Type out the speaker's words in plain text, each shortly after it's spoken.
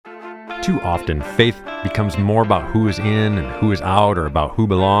Too often, faith becomes more about who is in and who is out, or about who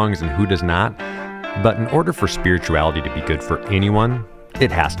belongs and who does not. But in order for spirituality to be good for anyone,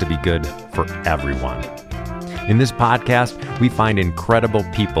 it has to be good for everyone. In this podcast, we find incredible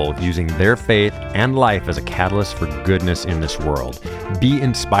people using their faith and life as a catalyst for goodness in this world. Be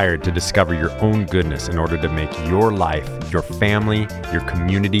inspired to discover your own goodness in order to make your life, your family, your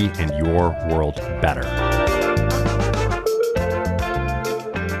community, and your world better.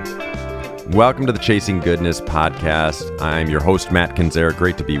 Welcome to the Chasing Goodness podcast. I'm your host, Matt Kinzera.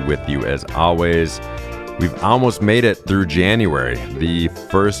 Great to be with you as always. We've almost made it through January, the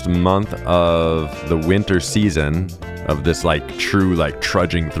first month of the winter season, of this true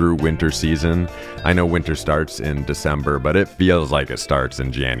trudging through winter season. I know winter starts in December, but it feels like it starts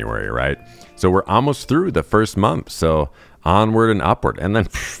in January, right? So we're almost through the first month, so onward and upward. And then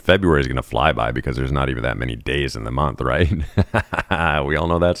February is going to fly by because there's not even that many days in the month, right? We all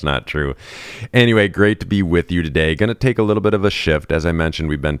know that's not true. Anyway, great to be with you today. Going to take a little bit of a shift. As I mentioned,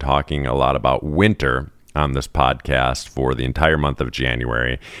 we've been talking a lot about winter on this podcast for the entire month of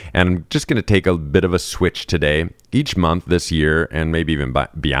January. And I'm just going to take a bit of a switch today. Each month this year, and maybe even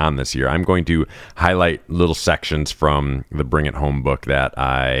beyond this year, I'm going to highlight little sections from the Bring It Home book that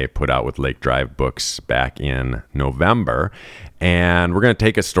I put out with Lake Drive Books back in November. And we're going to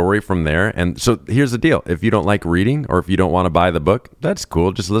take a story from there. And so here's the deal. If you don't like reading, or if you don't want to buy the book, that's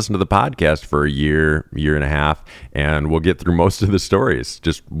cool. Just listen to the podcast for a year and a half, and we'll get through most of the stories.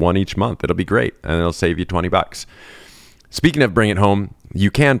 Just one each month. It'll be great. And it'll save you $20. Speaking of Bring It Home, you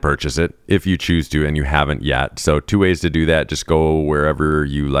can purchase it if you choose to, and you haven't yet. So 2 ways to do that. Just go wherever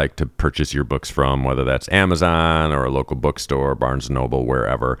you like to purchase your books from, whether that's Amazon or a local bookstore, Barnes & Noble,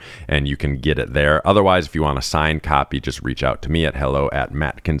 wherever, and you can get it there. Otherwise, if you want a signed copy, just reach out to me at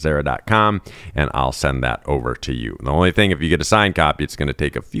hello@mattkinzera.com, and I'll send that over to you. The only thing, if you get a signed copy, it's going to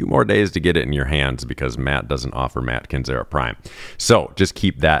take a few more days to get it in your hands because Matt doesn't offer Matt Kinzera Prime. So just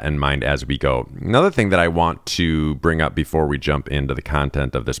keep that in mind as we go. Another thing that I want to bring up before we jump into the content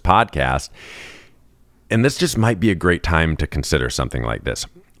of this podcast, and this just might be a great time to consider something like this.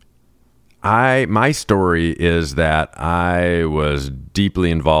 My story is that I was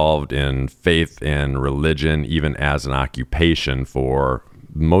deeply involved in faith and religion, even as an occupation, for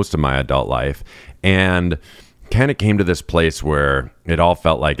most of my adult life, and kind of came to this place where it all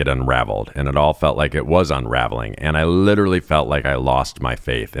felt like it unraveled, and it all felt like it was unraveling, and I literally felt like I lost my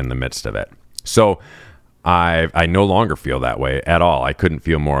faith in the midst of it. So I no longer feel that way at all. I couldn't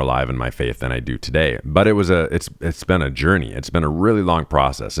feel more alive in my faith than I do today. But it's been a journey. It's been a really long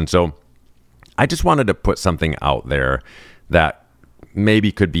process. And so I just wanted to put something out there that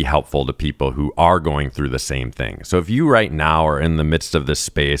maybe could be helpful to people who are going through the same thing. So if you right now are in the midst of this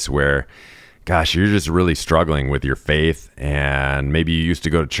space where, gosh, you're just really struggling with your faith, and maybe you used to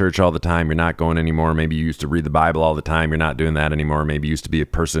go to church all the time, you're not going anymore. Maybe you used to read the Bible all the time, you're not doing that anymore. Maybe you used to be a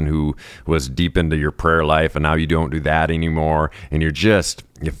person who was deep into your prayer life, and now you don't do that anymore. And it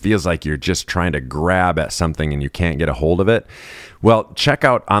feels like you're just trying to grab at something and you can't get a hold of it. Well, check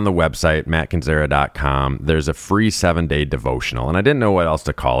out on the website, mattkinzera.com. There's a free 7-day devotional, and I didn't know what else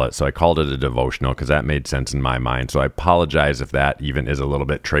to call it, so I called it a devotional because that made sense in my mind. So I apologize if that even is a little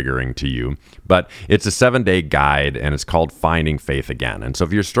bit triggering to you. But it's a 7-day guide, and it's called Finding Faith Again. And so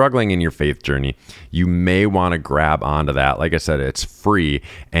if you're struggling in your faith journey, you may want to grab onto that. Like I said, it's free,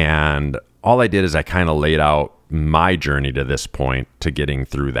 and all I did is I kind of laid out my journey to this point, to getting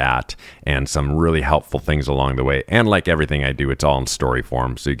through that, and some really helpful things along the way. And like everything I do, it's all in story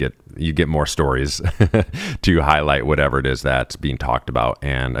form, so you get more stories to highlight whatever it is that's being talked about.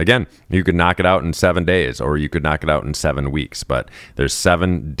 And again, you could knock it out in 7 days, or you could knock it out in 7 weeks, but there's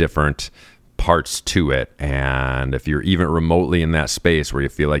 7 different parts to it. And if you're even remotely in that space where you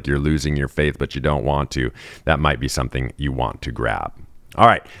feel like you're losing your faith but you don't want to, that might be something you want to grab. All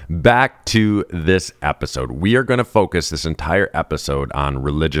right, back to this episode. We are going to focus this entire episode on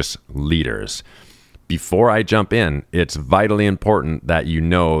religious leaders. Before I jump in, it's vitally important that you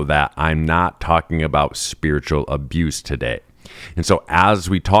know that I'm not talking about spiritual abuse today. And so as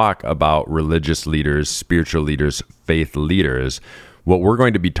we talk about religious leaders, spiritual leaders, faith leaders, what we're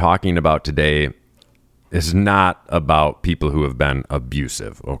going to be talking about today is not about people who have been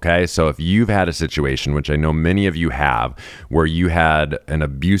abusive, okay? So if you've had a situation, which I know many of you have, where you had an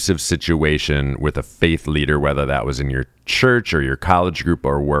abusive situation with a faith leader, whether that was in your church or your college group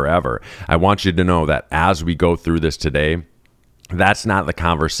or wherever, I want you to know that as we go through this today, that's not the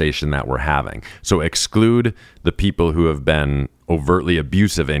conversation that we're having. So exclude the people who have been overtly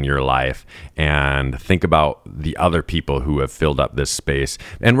abusive in your life and think about the other people who have filled up this space.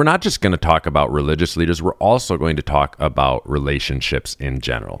 And we're not just going to talk about religious leaders, we're also going to talk about relationships in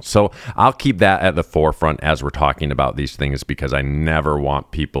general. So I'll keep that at the forefront as we're talking about these things, because I never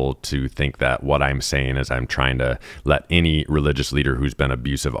want people to think that what I'm saying is I'm trying to let any religious leader who's been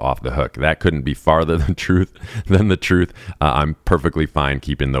abusive off the hook. That couldn't be farther than the truth. I'm perfectly fine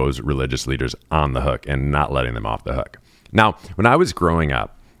keeping those religious leaders on the hook and not letting them off the hook. Now, when I was growing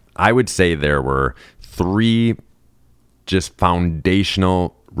up, I would say there were 3 just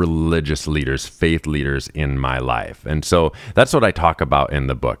foundational religious leaders, faith leaders in my life. And so that's what I talk about in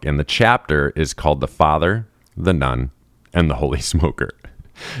the book. And the chapter is called The Father, the Nun, and the Holy Smoker.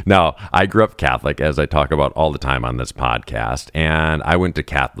 Now, I grew up Catholic, as I talk about all the time on this podcast, and I went to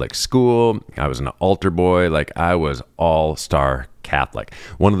Catholic school. I was an altar boy. Like, I was all-star Catholic.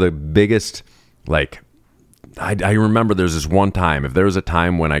 One of the biggest, I remember there's this one time, if there was a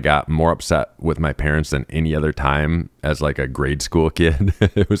time when I got more upset with my parents than any other time as like a grade school kid,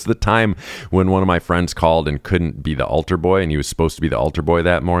 it was the time when one of my friends called and couldn't be the altar boy, and he was supposed to be the altar boy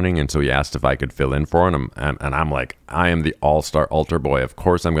that morning. And so he asked if I could fill in for him. And I'm like, I am the all-star altar boy. Of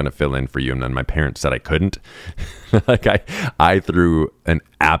course I'm going to fill in for you. And then my parents said I couldn't. I threw an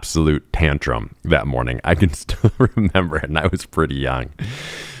absolute tantrum that morning. I can still remember it, and I was pretty young.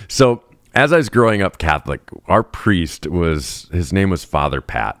 So as I was growing up Catholic, our priest his name was Father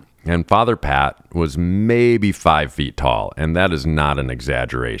Pat. And Father Pat was maybe 5 feet tall. And that is not an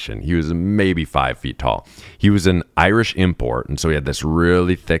exaggeration. He was maybe 5 feet tall. He was an Irish import. And so he had this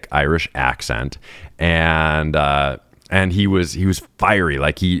really thick Irish accent. And he was fiery.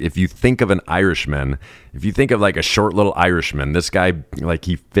 If you think of an Irishman, if you think of like a short little Irishman, this guy,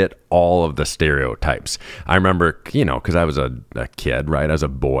 he fit all of the stereotypes. I remember, because I was a kid, right? I was a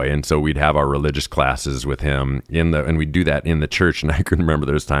boy. And so we'd have our religious classes with him and we'd do that in the church. And I can remember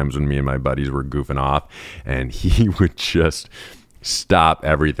those times when me and my buddies were goofing off, and he would just stop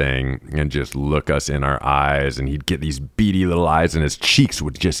everything and just look us in our eyes, and he'd get these beady little eyes, and his cheeks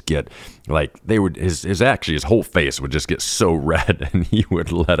would just get his whole face would just get so red, and he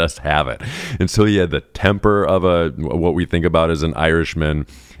would let us have it. And so he had the temper of what we think about as an Irishman,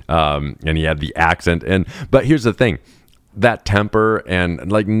 and he had the accent. But here's the thing, that temper and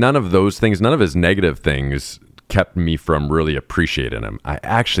none of those things, none of his negative things kept me from really appreciating him. I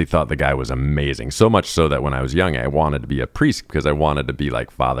actually thought the guy was amazing. So much so that when I was young, I wanted to be a priest because I wanted to be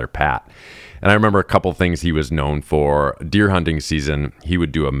like Father Pat. And I remember a couple things he was known for. Deer hunting season, he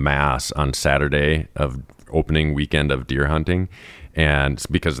would do a mass on Saturday of opening weekend of deer hunting. And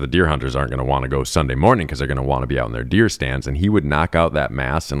because the deer hunters aren't going to want to go Sunday morning because they're going to want to be out in their deer stands. And he would knock out that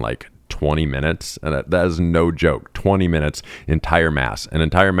mass in 20 minutes. And that is no joke. 20 minutes, entire mass. An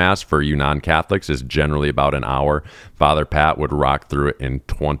entire mass for you non-Catholics is generally about an hour. Father Pat would rock through it in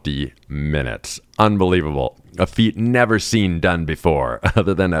 20 minutes. Unbelievable. A feat never seen done before,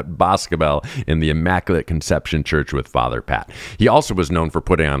 other than at Boscobel in the Immaculate Conception Church with Father Pat. He also was known for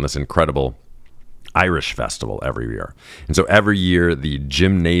putting on this incredible Irish festival every year. And so every year, the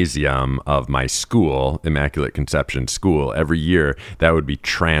gymnasium of my school, Immaculate Conception School, every year that would be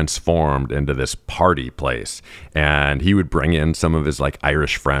transformed into this party place. And he would bring in some of his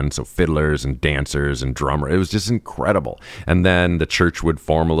Irish friends, so fiddlers and dancers and drummers. It was just incredible. And then the church would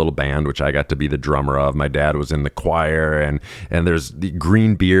form a little band, which I got to be the drummer of. My dad was in the choir, and there's the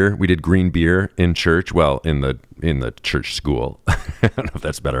green beer. We did green beer in church. Well, in the church school. I don't know if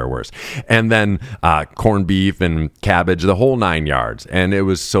that's better or worse. And then corned beef and cabbage, the whole 9 yards. And it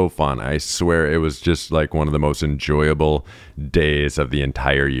was so fun. I swear it was just one of the most enjoyable days of the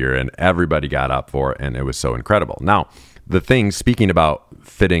entire year. And everybody got up for it. And it was so incredible. Now, the thing, speaking about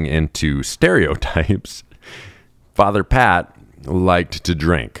fitting into stereotypes, Father Pat liked to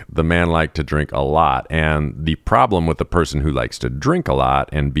drink. The man liked to drink a lot. And the problem with the person who likes to drink a lot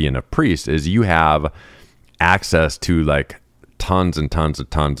and being a priest is you have access to tons and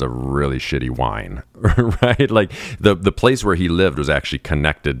tons of really shitty wine, right? The place where he lived was actually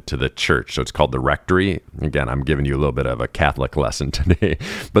connected to the church. So it's called the rectory. Again, I'm giving you a little bit of a Catholic lesson today,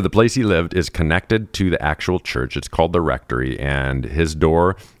 but the place he lived is connected to the actual church. It's called the rectory, and his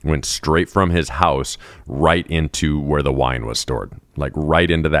door went straight from his house right into where the wine was stored, right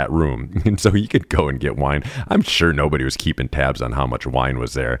into that room. And so you could go and get wine. I'm sure nobody was keeping tabs on how much wine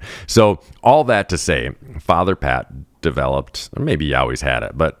was there. So all that to say, Father Pat developed, or maybe he always had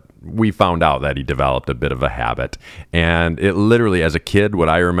it, but we found out that he developed a bit of a habit. And it literally, as a kid, what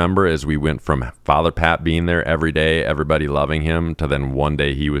I remember is we went from Father Pat being there every day, everybody loving him, to then one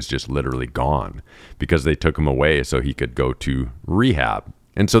day he was just literally gone because they took him away so he could go to rehab.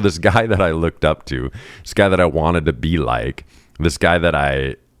 And so this guy that I looked up to, this guy that I wanted to be like, this guy that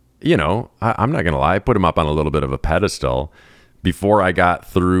I'm not going to lie, I put him up on a little bit of a pedestal. Before I got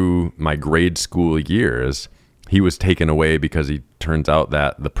through my grade school years, he was taken away because he turns out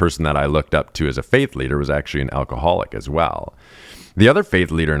that the person that I looked up to as a faith leader was actually an alcoholic as well. The other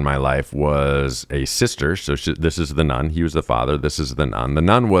faith leader in my life was a sister. So this is the nun. He was the father. This is the nun. The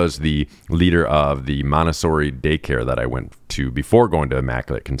nun was the leader of the Montessori daycare that I went to before going to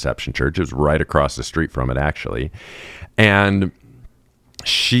Immaculate Conception Church. It was right across the street from it, actually. And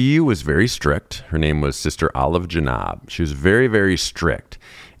she was very strict. Her name was Sister Olive Janab. She was very, very strict.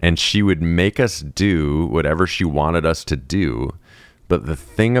 And she would make us do whatever she wanted us to do. But the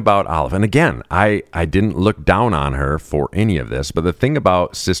thing about Olive, and again, I didn't look down on her for any of this, but the thing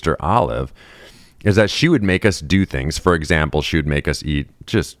about Sister Olive is that she would make us do things. For example, she would make us eat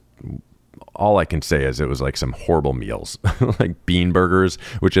just, all I can say is it was like some horrible meals, like bean burgers,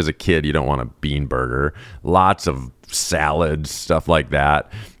 which as a kid, you don't want a bean burger. Lots of salads, stuff like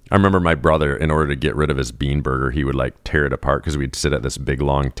that. I remember my brother, in order to get rid of his bean burger, he would like tear it apart because we'd sit at this big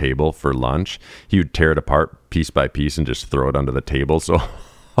long table for lunch. He would tear it apart piece by piece and just throw it under the table. So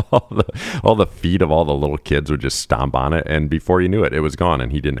all the feet of all the little kids would just stomp on it. And before you knew it, it was gone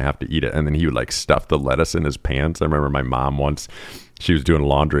and he didn't have to eat it. And then he would like stuff the lettuce in his pants. I remember my mom once, she was doing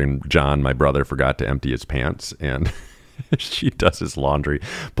laundry and John, my brother, forgot to empty his pants. And she does his laundry,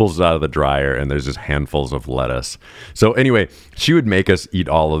 pulls it out of the dryer, and there's just handfuls of lettuce. So anyway, she would make us eat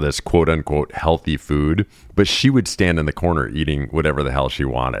all of this quote unquote healthy food, but she would stand in the corner eating whatever the hell she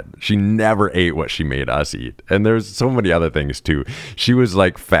wanted. She never ate what she made us eat. And there's so many other things too. She was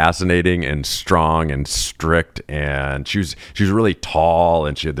like fascinating and strong and strict, and she was really tall,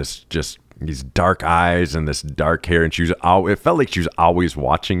 and she had this just these dark eyes and this dark hair, and it felt like she was always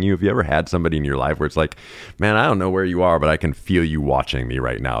watching you. Have you ever had somebody in your life where it's like, man, I don't know where you are, but I can feel you watching me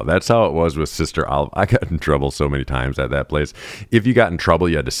right now? That's how it was with Sister Olive. I got in trouble so many times at that place. If you got in trouble,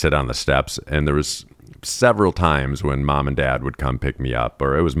 you had to sit on the steps, and there was several times when mom and dad would come pick me up,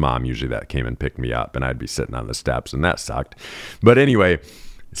 or it was mom usually that came and picked me up, and I'd be sitting on the steps, and that sucked. But anyway,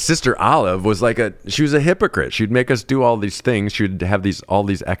 Sister Olive was she was a hypocrite. She'd make us do all these things. She'd have all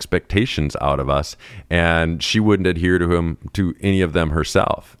these expectations out of us, and she wouldn't adhere to any of them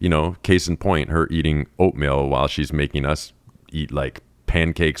herself. Case in point, her eating oatmeal while she's making us eat like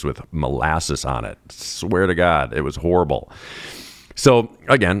pancakes with molasses on it. Swear to God, it was horrible. So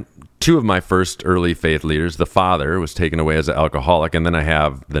again, two of my first early faith leaders, the father was taken away as an alcoholic, and then I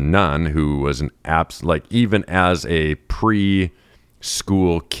have the nun who was even as a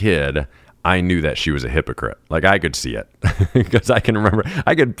school kid, I knew that she was a hypocrite. Like, I could see it because I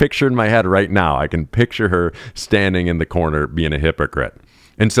can picture in my head right now. I can picture her standing in the corner being a hypocrite.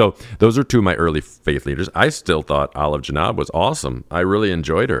 And so those are two of my early faith leaders. I still thought Olive Janab was awesome. I really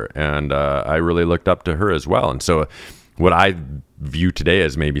enjoyed her, and I really looked up to her as well. And so what I view today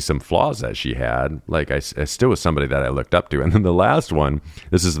as maybe some flaws that she had, I still was somebody that I looked up to. And then the last one,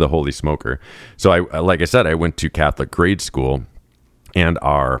 this is the holy smoker. So like I said, I went to Catholic grade school. And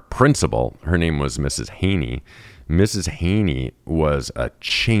our principal, her name was Mrs. Haney. Mrs. Haney was a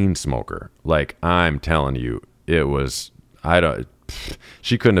chain smoker. Like, I'm telling you,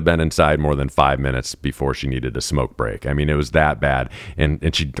 she couldn't have been inside more than 5 minutes before she needed a smoke break. I mean, it was that bad.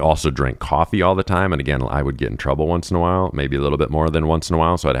 And she also drank coffee all the time. And again, I would get in trouble once in a while, maybe a little bit more than once in a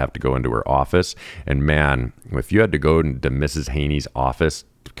while. So I'd have to go into her office. And man, if you had to go to Mrs. Haney's office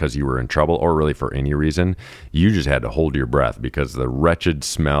because you were in trouble or really for any reason, you just had to hold your breath because the wretched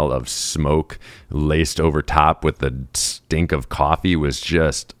smell of smoke laced over top with the stink of coffee was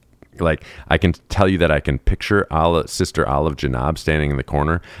just like, I can tell you that I can picture Sister Olive Janab standing in the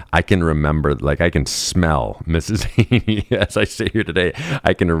corner. I can remember, I can smell Mrs. Haney as I sit here today.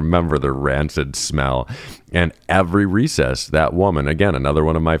 I can remember the rancid smell. And every recess, that woman, again, another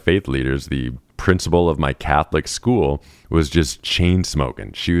one of my faith leaders, the principal of my Catholic school, was just chain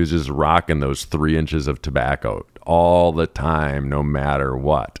smoking. She was just rocking those 3 inches of tobacco all the time, no matter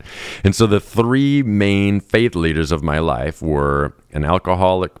what. And so the three main faith leaders of my life were an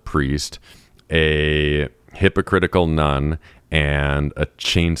alcoholic priest, a hypocritical nun, and a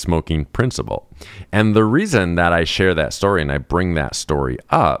chain-smoking principal. And the reason that I share that story and I bring that story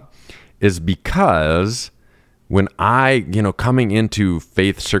up is because when I, coming into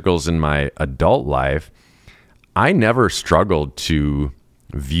faith circles in my adult life, I never struggled to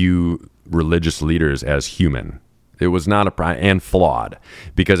view religious leaders as human. It was not and flawed,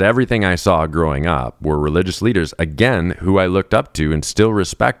 because everything I saw growing up were religious leaders, again, who I looked up to and still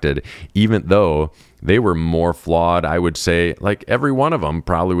respected, even though they were more flawed. I would say, every one of them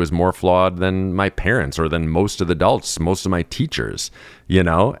probably was more flawed than my parents or than most of the adults, most of my teachers,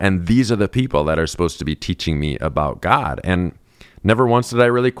 and these are the people that are supposed to be teaching me about God. And never once did I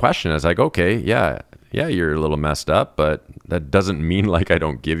really question it. I was like, okay, yeah, you're a little messed up, but that doesn't mean like I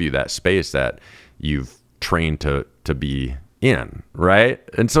don't give you that space that you've trained to be in, right?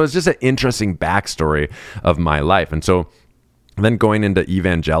 And so it's just an interesting backstory of my life. And so then going into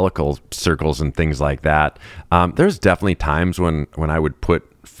evangelical circles and things like that, there's definitely times when I would put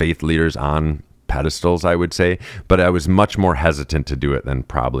faith leaders on pedestals, I would say, but I was much more hesitant to do it than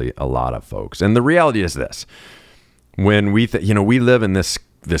probably a lot of folks. And the reality is this: when we live in this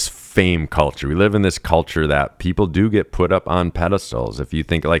fame culture, we live in this culture that people do get put up on pedestals. If you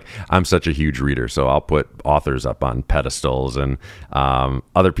think, like, I'm such a huge reader, so I'll put authors up on pedestals, and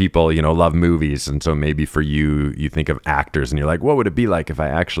other people, love movies, and so maybe for you think of actors and you're like, what would it be like if I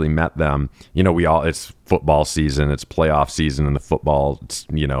actually met them? It's football season, it's playoff season in the football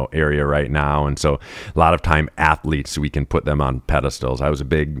area right now, and so a lot of time athletes, we can put them on pedestals. I was a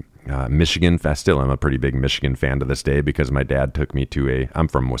big Michigan fan. Still, I'm a pretty big Michigan fan to this day because my dad took me to I'm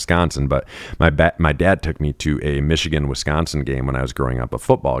from Wisconsin, but my dad took me to a Michigan-Wisconsin game when I was growing up, a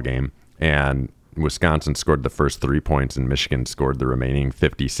football game, and Wisconsin scored the first 3 points and Michigan scored the remaining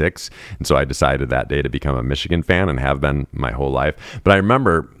 56. And so I decided that day to become a Michigan fan and have been my whole life. But I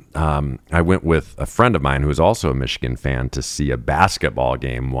remember I went with a friend of mine who was also a Michigan fan to see a basketball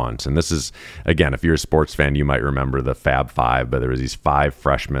game once. And this is, again, if you're a sports fan, you might remember the Fab Five, but there was these 5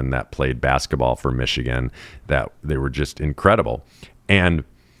 freshmen that played basketball for Michigan that they were just incredible. And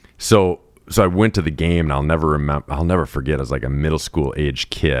so I went to the game, and I'll never forget, I was like a middle school age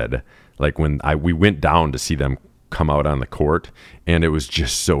kid, like when we went down to see them come out on the court, and it was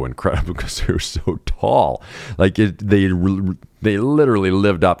just so incredible because they were so tall. Like they literally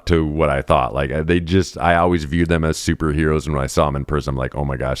lived up to what I thought. Like I always viewed them as superheroes, and when I saw them in person, I'm like, oh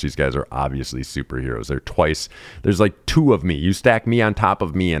my gosh, these guys are obviously superheroes. There's like 2 of me. You stack me on top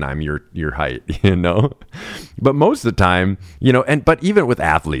of me and I'm your height, But most of the time, but even with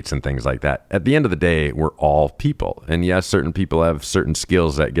athletes and things like that, at the end of the day, we're all people. And yes, certain people have certain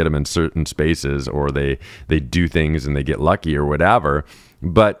skills that get them in certain spaces, or they do things and they get lucky or whatever.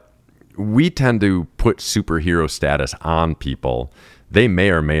 But we tend to put superhero status on people. They may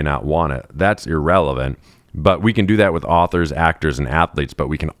or may not want it. That's irrelevant. But we can do that with authors, actors, and athletes, but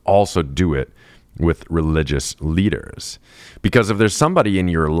we can also do it with religious leaders. Because if there's somebody in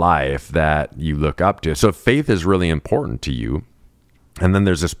your life that you look up to, so if faith is really important to you, and then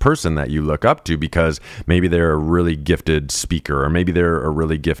there's this person that you look up to because maybe they're a really gifted speaker, or maybe they're a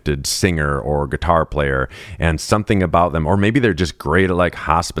really gifted singer or guitar player, and something about them, or maybe they're just great at like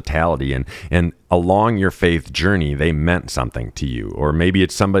hospitality, and along your faith journey, they meant something to you. Or maybe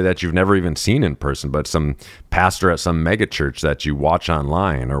it's somebody that you've never even seen in person, but some pastor at some mega church that you watch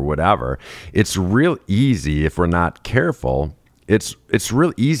online or whatever. It's real easy, if we're not careful, it's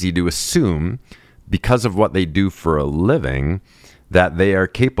real easy to assume, because of what they do for a living, that they are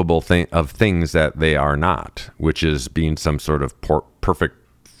capable of things that they are not, which is being some sort of perfect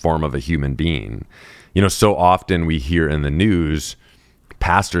form of a human being. So often we hear in the news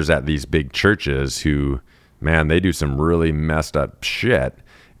pastors at these big churches who, man, they do some really messed up shit.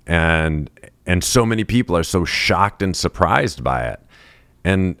 And so many people are so shocked and surprised by it.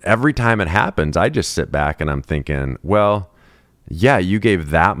 And every time it happens, I just sit back and I'm thinking, well, yeah, you gave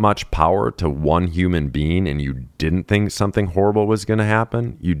that much power to one human being and you didn't think something horrible was going to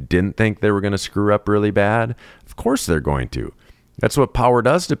happen? You didn't think they were going to screw up really bad? Of course they're going to. That's what power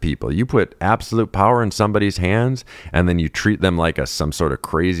does to people. You put absolute power in somebody's hands, and then you treat them like some sort of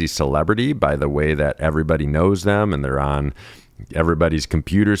crazy celebrity by the way that everybody knows them, and they're on everybody's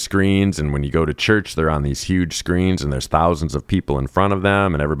computer screens, and when you go to church, they're on these huge screens, and there's thousands of people in front of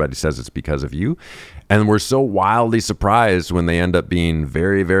them, and everybody says it's because of you. And we're so wildly surprised when they end up being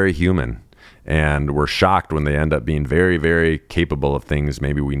very, very human. And we're shocked when they end up being very, very capable of things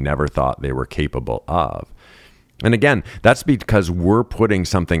maybe we never thought they were capable of. And again, that's because we're putting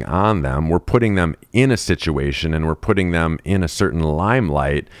something on them. We're putting them in a situation, and we're putting them in a certain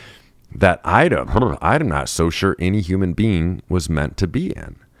limelight that I'm not so sure any human being was meant to be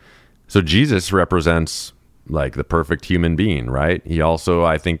in. So Jesus represents like the perfect human being, right? He also,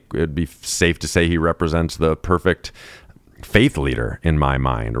 I think it'd be safe to say, he represents the perfect faith leader in my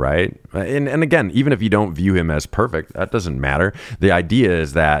mind, right? And again, even if you don't view him as perfect, that doesn't matter. The idea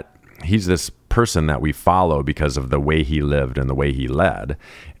is that he's this person that we follow because of the way he lived and the way he led.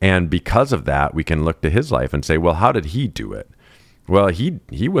 And because of that, we can look to his life and say, well, how did he do it? Well,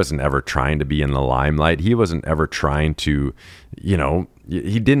 he wasn't ever trying to be in the limelight. He wasn't ever trying to,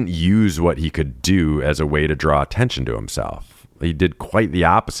 he didn't use what he could do as a way to draw attention to himself. He did quite the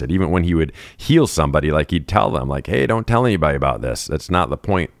opposite. Even when he would heal somebody, like he'd tell them like, hey, don't tell anybody about this. That's not the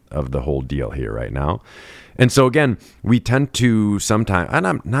point of the whole deal here right now. And so again, we tend to sometimes,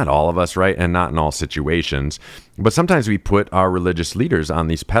 and not all of us, right? And not in all situations, but sometimes we put our religious leaders on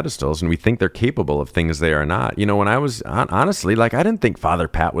these pedestals and we think they're capable of things they are not. You know, when I was, honestly, like, I didn't think Father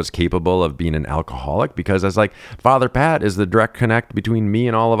Pat was capable of being an alcoholic, because I was like, Father Pat is the direct connect between me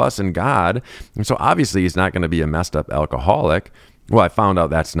and all of us and God. And so obviously he's not going to be a messed up alcoholic. Well, I found out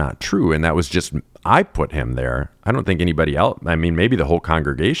that's not true. And that was just, I put him there. I don't think anybody else, I mean, maybe the whole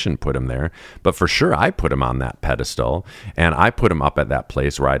congregation put him there, but for sure I put him on that pedestal, and I put him up at that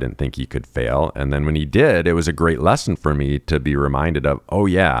place where I didn't think he could fail. And then when he did, it was a great lesson for me to be reminded of, oh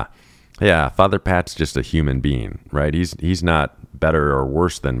yeah, Father Pat's just a human being, right? He's not better or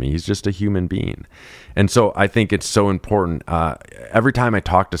worse than me. He's just a human being. And so I think it's so important. Every time I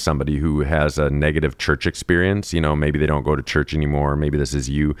talk to somebody who has a negative church experience, you know, maybe they don't go to church anymore, maybe this is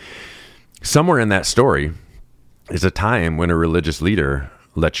you, somewhere in that story is a time when a religious leader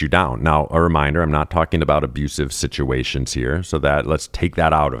let you down. Now, a reminder, I'm not talking about abusive situations here, so that let's take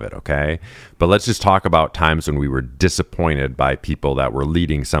that out of it, okay? But let's just talk about times when we were disappointed by people that were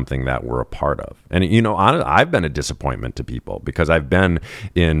leading something that we're a part of. And, you know, I've been a disappointment to people because I've been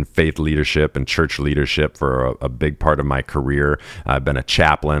in faith leadership and church leadership for a big part of my career. I've been a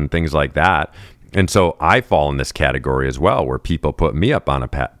chaplain, things like that. And so I fall in this category as well, where people put me up on a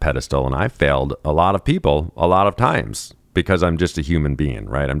pedestal, and I failed a lot of people a lot of times, because I'm just a human being,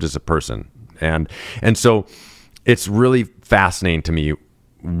 right? I'm just a person. And so it's really fascinating to me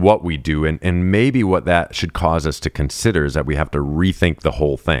what we do. And maybe what that should cause us to consider is that we have to rethink the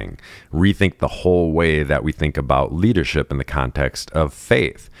whole thing, rethink the whole way that we think about leadership in the context of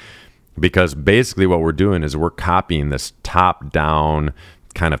faith. Because basically what we're doing is we're copying this top-down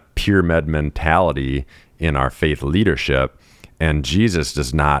kind of pyramid mentality in our faith leadership. And Jesus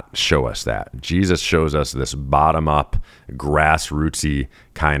does not show us that. Jesus shows us this bottom-up, grassrootsy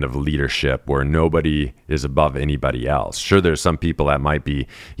kind of leadership where nobody is above anybody else. Sure, there's some people that might be,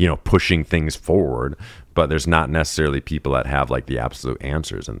 you know, pushing things forward, but there's not necessarily people that have like the absolute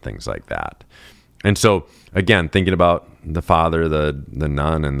answers and things like that. And so, again, thinking about the Father, the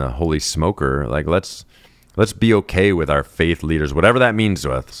Nun, and the Holy Smoker, like let's be okay with our faith leaders, whatever that means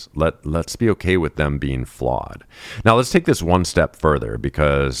to us. Let's be okay with them being flawed. Now, let's take this one step further,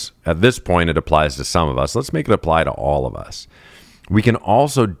 because at this point it applies to some of us. Let's make it apply to all of us. We can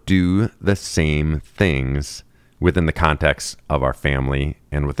also do the same things within the context of our family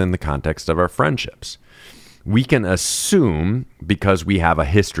and within the context of our friendships. We can assume because we have a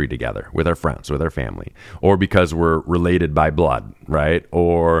history together with our friends, with our family, or because we're related by blood, right?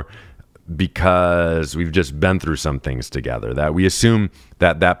 Or because we've just been through some things together, that we assume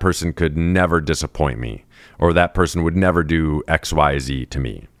that that person could never disappoint me, or that person would never do X, Y, Z to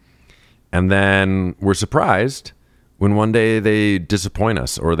me. And then we're surprised when one day they disappoint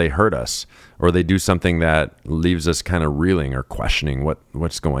us, or they hurt us, or they do something that leaves us kind of reeling or questioning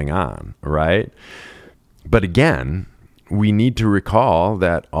what's going on, right? But again, we need to recall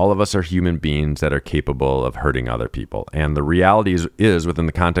that all of us are human beings that are capable of hurting other people. And the reality is within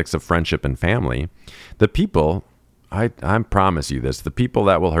the context of friendship and family, the people, I promise you this, the people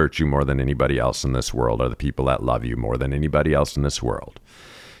that will hurt you more than anybody else in this world are the people that love you more than anybody else in this world.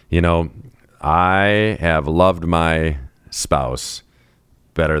 You know, I have loved my spouse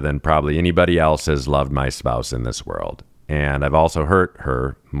better than probably anybody else has loved my spouse in this world. And I've also hurt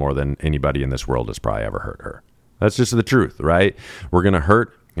her more than anybody in this world has probably ever hurt her. That's just the truth, right? We're going to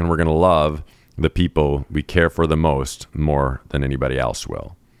hurt and we're going to love the people we care for the most more than anybody else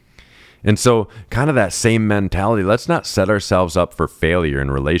will. And so kind of that same mentality, let's not set ourselves up for failure in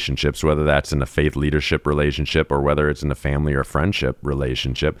relationships, whether that's in a faith leadership relationship or whether it's in a family or friendship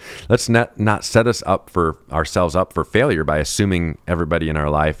relationship. Let's not set ourselves up for failure by assuming everybody in our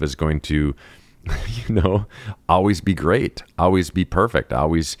life is going to, you know, always be great, always be perfect,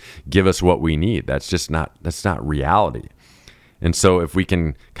 always give us what we need. That's not reality. And so if we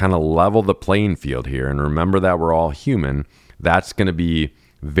can kind of level the playing field here and remember that we're all human, that's going to be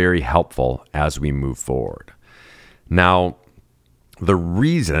very helpful as we move forward. Now, the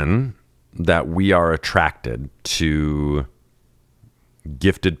reason that we are attracted to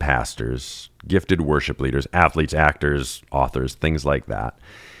gifted pastors, gifted worship leaders, athletes, actors, authors, things like that,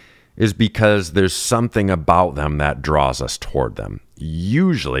 is because there's something about them that draws us toward them.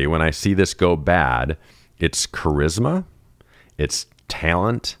 Usually when I see this go bad, it's charisma, it's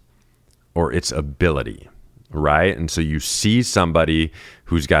talent, or it's ability, right? And so you see somebody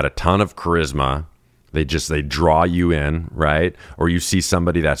who's got a ton of charisma They draw you in, right? Or you see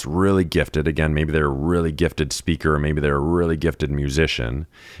somebody that's really gifted. Again, maybe they're a really gifted speaker, or maybe they're a really gifted musician,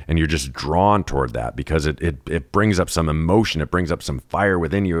 and you're just drawn toward that because it brings up some emotion. It brings up some fire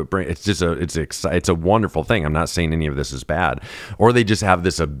within you. It's a wonderful thing. I'm not saying any of this is bad. Or they just have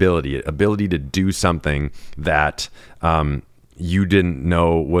this ability to do something that you didn't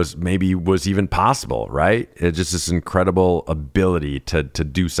know was even possible, right? It's just this incredible ability to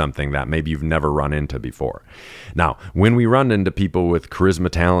do something that maybe you've never run into before. Now, when we run into people with charisma,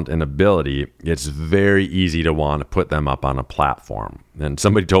 talent, and ability, it's very easy to want to put them up on a platform. And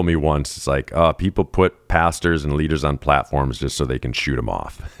somebody told me once, it's like, people put pastors and leaders on platforms just so they can shoot them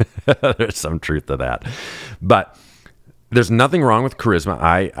off. There's some truth to that. But there's nothing wrong with charisma.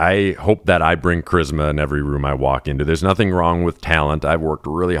 I hope that I bring charisma in every room I walk into. There's nothing wrong with talent. I've worked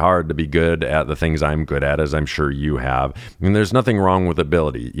really hard to be good at the things I'm good at, as I'm sure you have. And there's nothing wrong with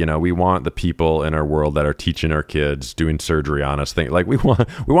ability. We want the people in our world that are teaching our kids, doing surgery on us, things like we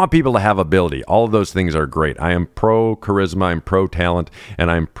want people to have ability. All of those things are great. I am pro charisma, I'm pro talent, and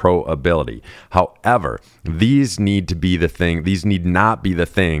I'm pro ability. However, these need not be the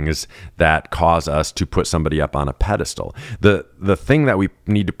things that cause us to put somebody up on a pedestal. The thing that we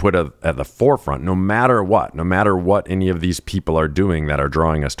need to put at the forefront, no matter what any of these people are doing that are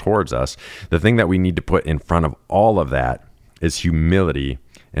drawing us towards us, the thing that we need to put in front of all of that is humility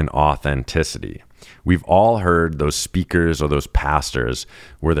and authenticity. We've all heard those speakers or those pastors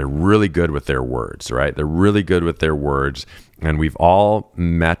where they're really good with their words, right? They're really good with their words. And we've all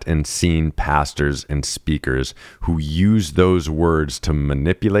met and seen pastors and speakers who use those words to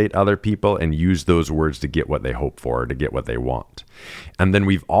manipulate other people and use those words to get what they hope for, to get what they want. And then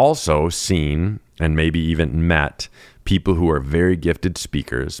we've also seen and maybe even met people who are very gifted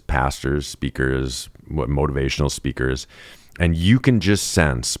speakers, pastors, speakers, motivational speakers. And you can just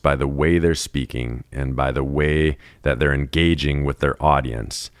sense by the way they're speaking and by the way that they're engaging with their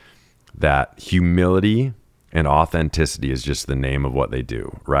audience that humility and authenticity is just the name of what they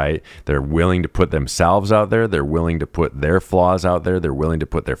do, right? They're willing to put themselves out there. They're willing to put their flaws out there. They're willing to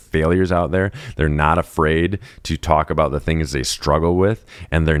put their failures out there. They're not afraid to talk about the things they struggle with.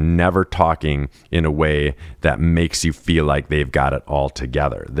 And they're never talking in a way that makes you feel like they've got it all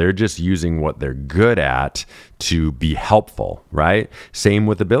together. They're just using what they're good at to be helpful, right? Same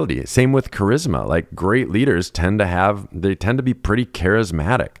with ability. Same with charisma. Like great leaders tend to be pretty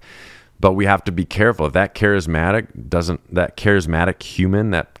charismatic. But we have to be careful. If that charismatic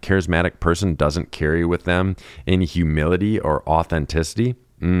person doesn't carry with them any humility or authenticity,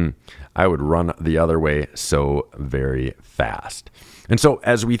 I would run the other way so very fast. And so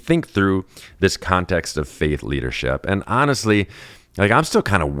as we think through this context of faith leadership, and honestly, I'm still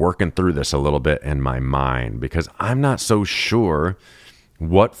kind of working through this a little bit in my mind because I'm not so sure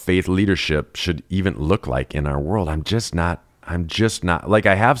what faith leadership should even look like in our world. I'm just not, I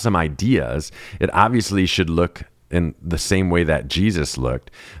have some ideas. It obviously should look in the same way that Jesus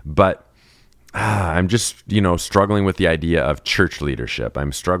looked, but I'm just, struggling with the idea of church leadership.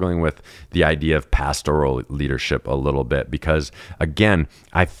 I'm struggling with the idea of pastoral leadership a little bit because, again,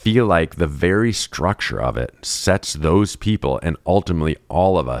 I feel like the very structure of it sets those people and ultimately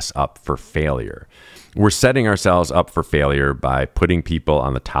all of us up for failure. We're setting ourselves up for failure by putting people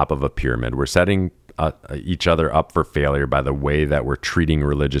on the top of a pyramid. We're setting each other up for failure by the way that we're treating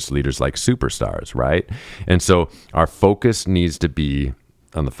religious leaders like superstars, right? And so our focus needs to be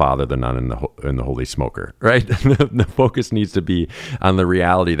on the Father, the Son, and the Holy Smoker, right? The focus needs to be on the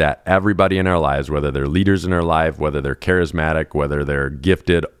reality that everybody in our lives, whether they're leaders in our life, whether they're charismatic, whether they're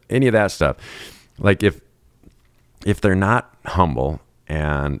gifted, any of that stuff, like if they're not humble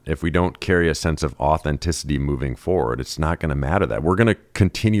and if we don't carry a sense of authenticity moving forward, it's not going to matter that. We're going to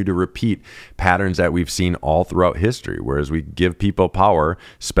continue to repeat patterns that we've seen all throughout history, whereas we give people power,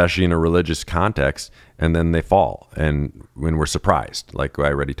 especially in a religious context, and then they fall. And when we're surprised, like I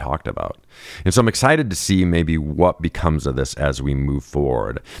already talked about. And so I'm excited to see maybe what becomes of this as we move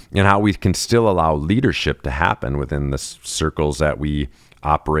forward and how we can still allow leadership to happen within the circles that we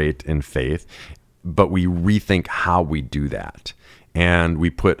operate in faith, but we rethink how we do that. And we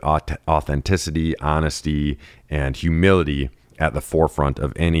put authenticity, honesty, and humility at the forefront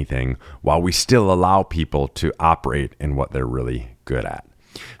of anything while we still allow people to operate in what they're really good at.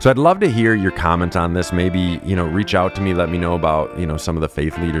 So I'd love to hear your comments on this. Maybe, reach out to me, let me know about, some of the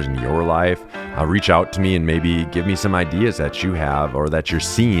faith leaders in your life. Reach out to me and maybe give me some ideas that you have or that you're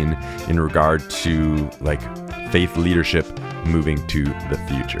seeing in regard to like faith leadership moving to the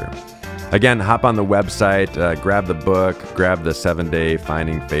future. Again, hop on the website, grab the book, grab the 7-Day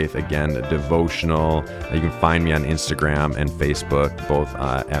Finding Faith Again devotional. You can find me on Instagram and Facebook, both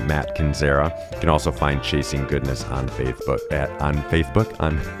at Matt Kinzera. You can also find Chasing Goodness on Facebook. On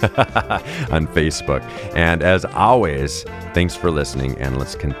Facebook. And as always, thanks for listening, and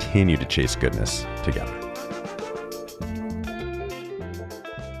let's continue to chase goodness together.